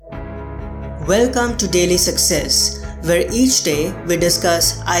Welcome to Daily Success, where each day we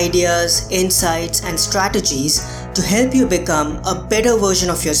discuss ideas, insights, and strategies to help you become a better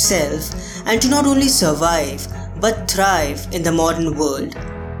version of yourself and to not only survive but thrive in the modern world.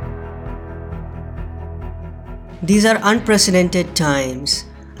 These are unprecedented times.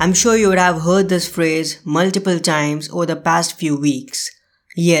 I'm sure you would have heard this phrase multiple times over the past few weeks.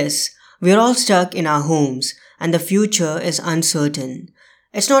 Yes, we're all stuck in our homes and the future is uncertain.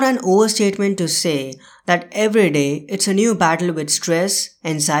 It's not an overstatement to say that every day it's a new battle with stress,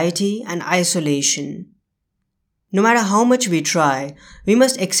 anxiety, and isolation. No matter how much we try, we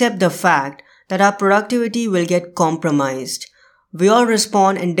must accept the fact that our productivity will get compromised. We all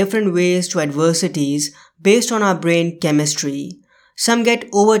respond in different ways to adversities based on our brain chemistry. Some get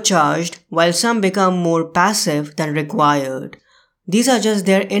overcharged while some become more passive than required. These are just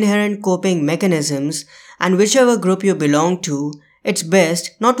their inherent coping mechanisms, and whichever group you belong to, it's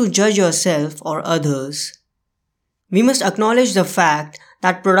best not to judge yourself or others. We must acknowledge the fact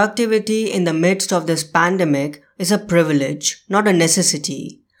that productivity in the midst of this pandemic is a privilege, not a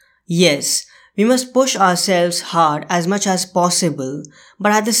necessity. Yes, we must push ourselves hard as much as possible,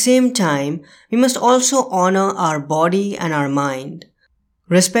 but at the same time, we must also honor our body and our mind.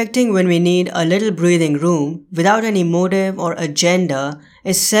 Respecting when we need a little breathing room without any motive or agenda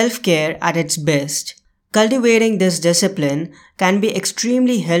is self-care at its best. Cultivating this discipline can be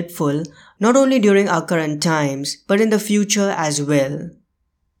extremely helpful not only during our current times but in the future as well.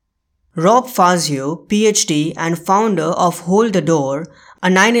 Rob Fazio, PhD and founder of Hold the Door, a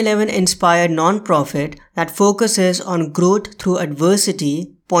 9/11-inspired nonprofit that focuses on growth through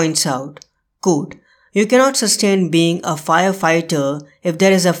adversity, points out, quote, "You cannot sustain being a firefighter if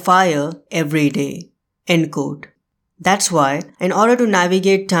there is a fire every day." End quote. That's why, in order to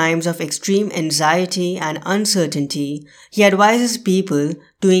navigate times of extreme anxiety and uncertainty, he advises people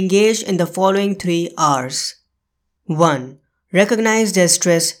to engage in the following 3 R's. 1. Recognize their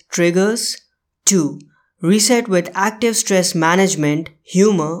stress triggers. 2. Reset with active stress management,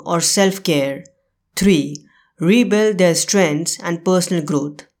 humor, or self-care. 3. Rebuild their strengths and personal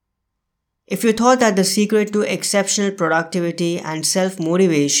growth. If you thought that the secret to exceptional productivity and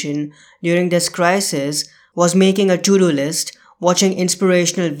self-motivation during this crisis was making a to-do list, watching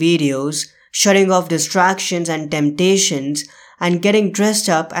inspirational videos, shutting off distractions and temptations, and getting dressed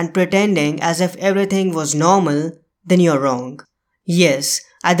up and pretending as if everything was normal, then you're wrong. Yes,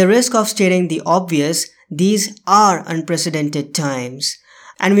 at the risk of stating the obvious, these are unprecedented times,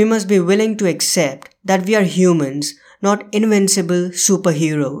 and we must be willing to accept that we are humans, not invincible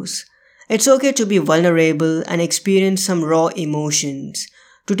superheroes. It's okay to be vulnerable and experience some raw emotions,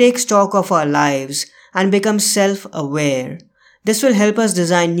 to take stock of our lives and become self-aware. This will help us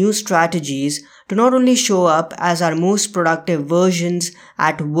design new strategies to not only show up as our most productive versions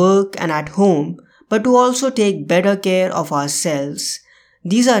at work and at home, but to also take better care of ourselves.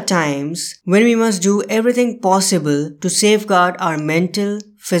 These are times when we must do everything possible to safeguard our mental,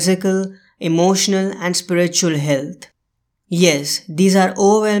 physical, emotional, and spiritual health. Yes, these are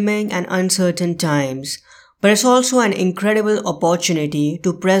overwhelming and uncertain times, but it's also an incredible opportunity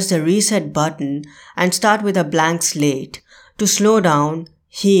to press the reset button and start with a blank slate, to slow down,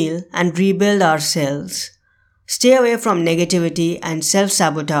 heal, and rebuild ourselves. Stay away from negativity and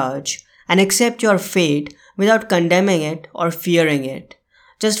self-sabotage and accept your fate without condemning it or fearing it.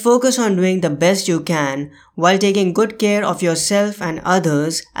 Just focus on doing the best you can while taking good care of yourself and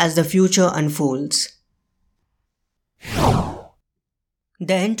others as the future unfolds.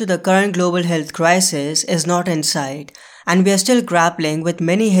 The end to the current global health crisis is not in sight, and we are still grappling with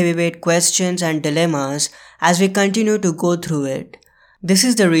many heavyweight questions and dilemmas as we continue to go through it. This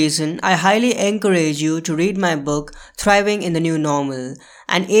is the reason I highly encourage you to read my book, Thriving in the New Normal,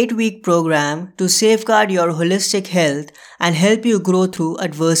 an 8-week program to safeguard your holistic health and help you grow through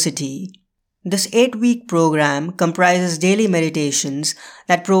adversity. This 8-week program comprises daily meditations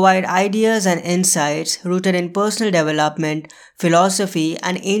that provide ideas and insights rooted in personal development, philosophy,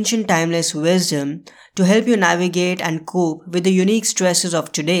 and ancient timeless wisdom to help you navigate and cope with the unique stresses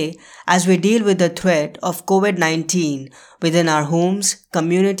of today as we deal with the threat of COVID-19 within our homes,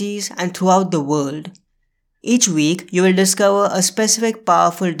 communities, and throughout the world. Each week, you will discover a specific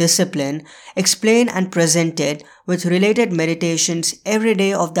powerful discipline, explain and present it with related meditations every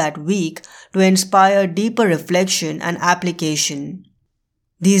day of that week to inspire deeper reflection and application.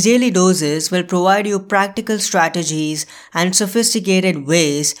 These daily doses will provide you practical strategies and sophisticated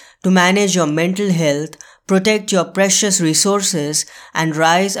ways to manage your mental health, protect your precious resources, and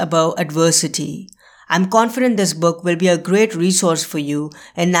rise above adversity. I'm confident this book will be a great resource for you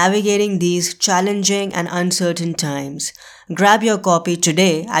in navigating these challenging and uncertain times. Grab your copy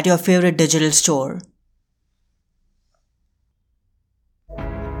today at your favorite digital store.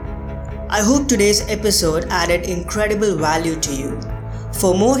 I hope today's episode added incredible value to you.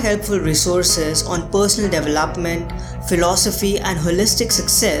 For more helpful resources on personal development, philosophy, and holistic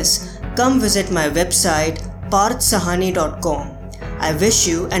success, come visit my website parthsahani.com. I wish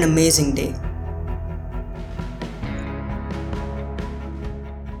you an amazing day.